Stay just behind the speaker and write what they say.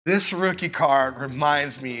This rookie card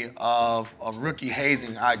reminds me of a rookie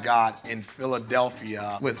hazing I got in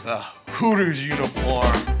Philadelphia with a Hooters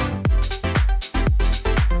uniform.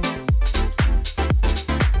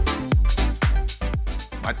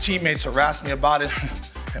 My teammates harassed me about it,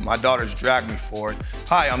 and my daughters dragged me for it.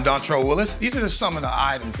 Hi, I'm Dontrelle Willis. These are just some of the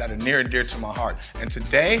items that are near and dear to my heart. And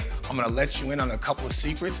today, I'm gonna let you in on a couple of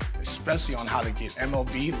secrets, especially on how to get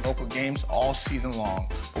MLB local games all season long.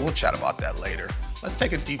 But we'll chat about that later. Let's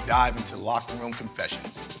take a deep dive into locker room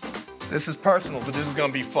confessions. This is personal, but this is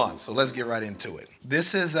gonna be fun, so let's get right into it.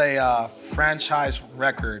 This is a franchise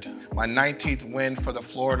record, my 19th win for the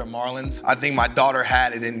Florida Marlins. I think my daughter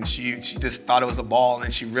had it and she just thought it was a ball, and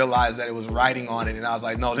then she realized that it was writing on it, and I was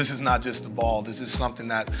like, no, this is not just a ball. This is something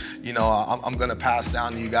that, you know, I'm gonna pass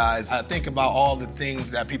down to you guys. I think about all the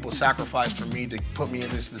things that people sacrificed for me to put me in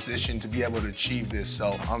this position to be able to achieve this,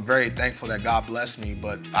 so I'm very thankful that God blessed me,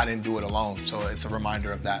 but I didn't do it alone, so it's a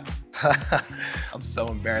reminder of that. I'm so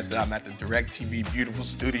embarrassed that I'm at the DIRECTV beautiful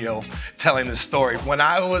studio telling this story. When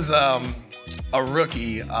I was a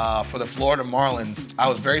rookie for the Florida Marlins, I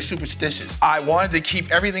was very superstitious. I wanted to keep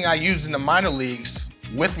everything I used in the minor leagues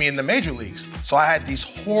with me in the major leagues. So I had these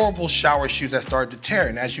horrible shower shoes that started to tear,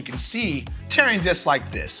 and as you can see, tearing just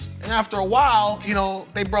like this. And after a while, you know,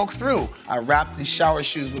 they broke through. I wrapped these shower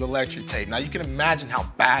shoes with electric tape. Now you can imagine how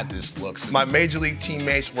bad this looks. My major league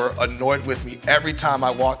teammates were annoyed with me every time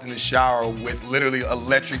I walked in the shower with literally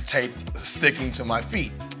electric tape sticking to my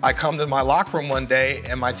feet. I come to my locker room one day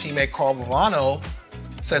and my teammate Carl Bavano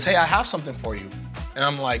says, hey, I have something for you. And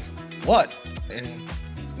I'm like, what? And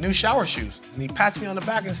new shower shoes. And he pats me on the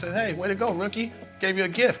back and says, hey, way to go, rookie. Gave you a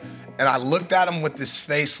gift. And I looked at him with this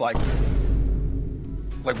face like,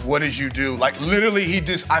 what did you do? Like literally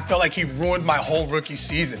I felt like he ruined my whole rookie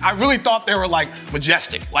season. I really thought they were like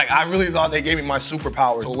majestic. Like I really thought they gave me my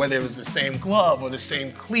superpowers, or whether it was the same glove or the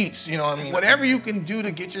same cleats, you know what I mean? Whatever you can do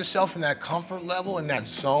to get yourself in that comfort level, in that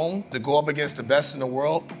zone, to go up against the best in the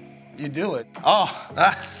world, you do it. Oh,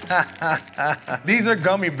 these are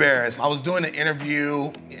gummy bears. I was doing an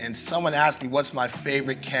interview and someone asked me what's my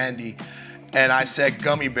favorite candy, and I said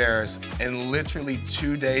gummy bears, and literally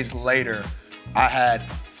 2 days later, I had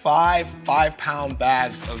five-pound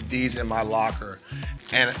bags of these in my locker.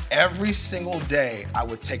 And every single day, I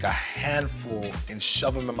would take a handful and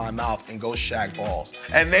shove them in my mouth and go shag balls.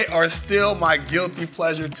 And they are still my guilty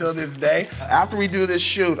pleasure till this day. After we do this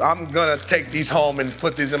shoot, I'm gonna take these home and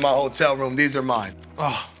put these in my hotel room. These are mine.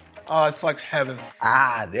 Oh, it's like heaven.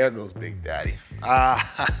 Ah, there goes Big Daddy.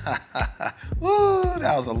 Ah, woo,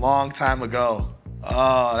 that was a long time ago.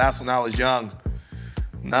 Oh, that's when I was young.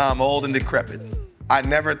 Now I'm old and decrepit. I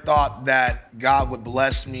never thought that God would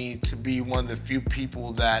bless me to be one of the few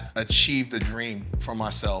people that achieved the dream for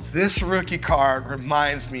myself. This rookie card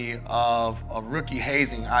reminds me of a rookie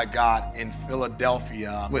hazing I got in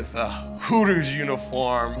Philadelphia with a Hooters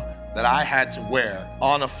uniform that I had to wear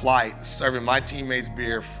on a flight serving my teammates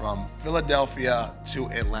beer from Philadelphia to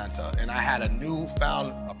Atlanta. And I had a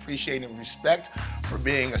newfound appreciation and respect for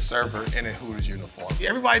being a server in a Hooters uniform.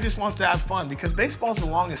 Everybody just wants to have fun because baseball's the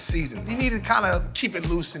longest season. You need to kind of keep it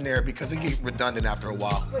loose in there because it gets redundant after a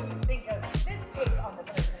while. What do you think of this take on the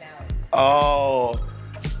personality? Oh,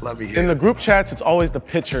 love to hear. In the group chats, it's always the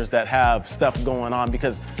pitchers that have stuff going on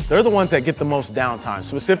because they're the ones that get the most downtime,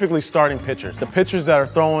 specifically starting pitchers. The pitchers that are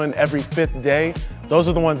throwing every 5th day, those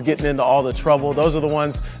are the ones getting into all the trouble. Those are the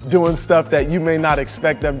ones doing stuff that you may not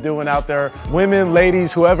expect them doing out there. Women,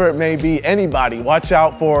 ladies, whoever it may be, anybody, watch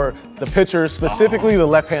out for the pitchers, specifically the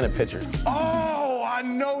left-handed pitchers. Oh, I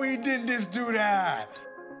know he didn't just do that.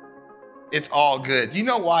 It's all good. You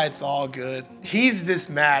know why it's all good? He's just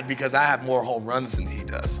mad because I have more home runs than he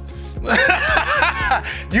does.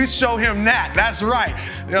 You show him that, that's right.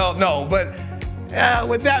 No, but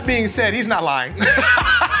with that being said, he's not lying.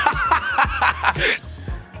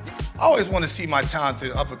 I always want to see my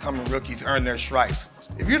talented up-and-coming rookies earn their stripes.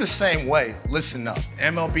 If you're the same way, listen up.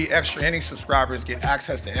 MLB Extra Innings subscribers get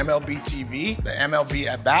access to MLB TV, the MLB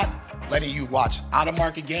at Bat, letting you watch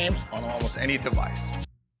out-of-market games on almost any device.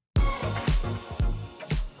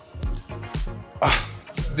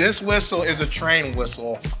 This whistle is a train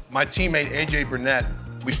whistle. My teammate, AJ Burnett,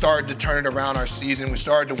 we started to turn it around our season. We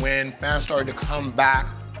started to win. Fans started to come back.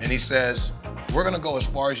 And he says, we're going to go as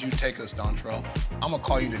far as you take us, Dontrelle. I'm going to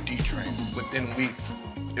call you the D-Train. Within weeks,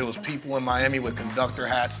 it was people in Miami with conductor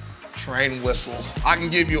hats, train whistles. I can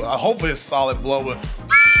give you, hopefully a solid blow, but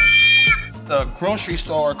the grocery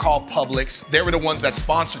store called Publix. They were the ones that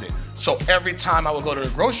sponsored it. So every time I would go to the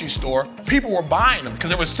grocery store, people were buying them because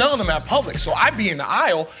they were selling them at Publix. So I'd be in the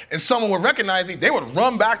aisle and someone would recognize me. They would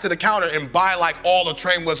run back to the counter and buy like all the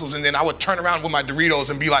train whistles, and then I would turn around with my Doritos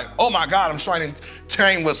and be like, oh my God, I'm trying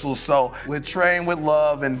train whistles. So with Train with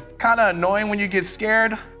Love, and kind of annoying when you get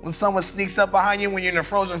scared when someone sneaks up behind you when you're in the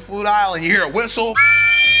frozen food aisle and you hear a whistle.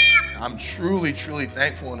 I'm truly, truly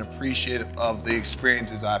thankful and appreciative of the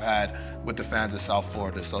experiences I've had with the fans of South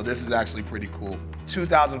Florida. So this is actually pretty cool.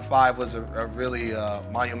 2005 was a really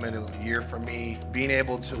monumental year for me. Being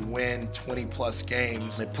able to win 20 plus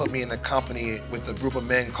games, it put me in the company with a group of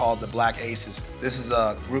men called the Black Aces. This is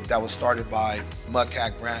a group that was started by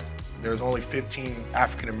Mudcat Grant. There's only 15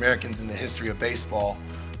 African Americans in the history of baseball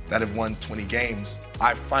that have won 20 games.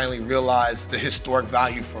 I finally realized the historic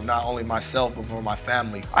value for not only myself, but for my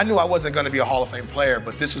family. I knew I wasn't gonna be a Hall of Fame player,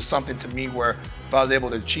 but this was something to me where if I was able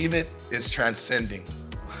to achieve it, it's transcending.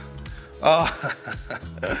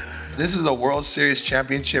 This is a World Series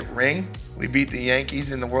championship ring. We beat the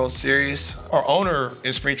Yankees in the World Series. Our owner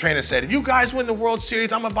in spring training said, if you guys win the World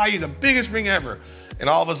Series, I'm gonna buy you the biggest ring ever. And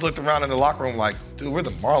all of us looked around in the locker room like, dude, we're the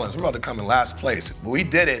Marlins. We're about to come in last place. But we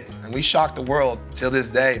did it, and we shocked the world till this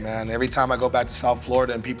day, man. Every time I go back to South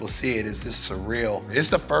Florida and people see it, it's just surreal. It's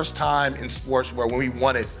the first time in sports where when we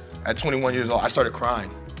won it at 21 years old, I started crying.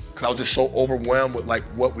 Because I was just so overwhelmed with like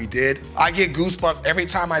what we did. I get goosebumps every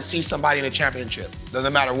time I see somebody in a championship.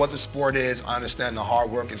 Doesn't matter what the sport is, I understand the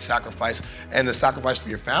hard work and sacrifice, and the sacrifice for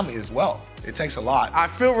your family as well. It takes a lot. I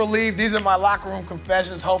feel relieved. These are my locker room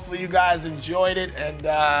confessions. Hopefully you guys enjoyed it,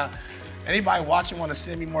 and anybody watching want to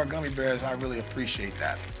send me more gummy bears, I really appreciate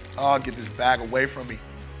that. Oh, get this bag away from me.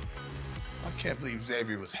 I can't believe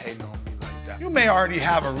Xavier was hating on me like that. You may already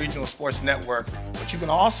have a regional sports network, but you can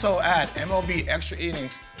also add MLB Extra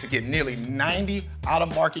Innings to get nearly 90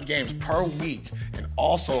 out-of-market games per week, and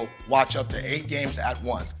also watch up to 8 games at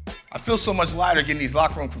once. I feel so much lighter getting these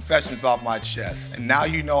locker room confessions off my chest. And now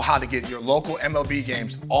you know how to get your local MLB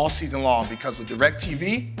games all season long, because with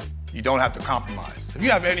DIRECTV, you don't have to compromise. If you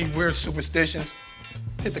have any weird superstitions,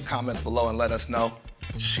 hit the comments below and let us know.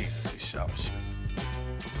 Jesus, these showers.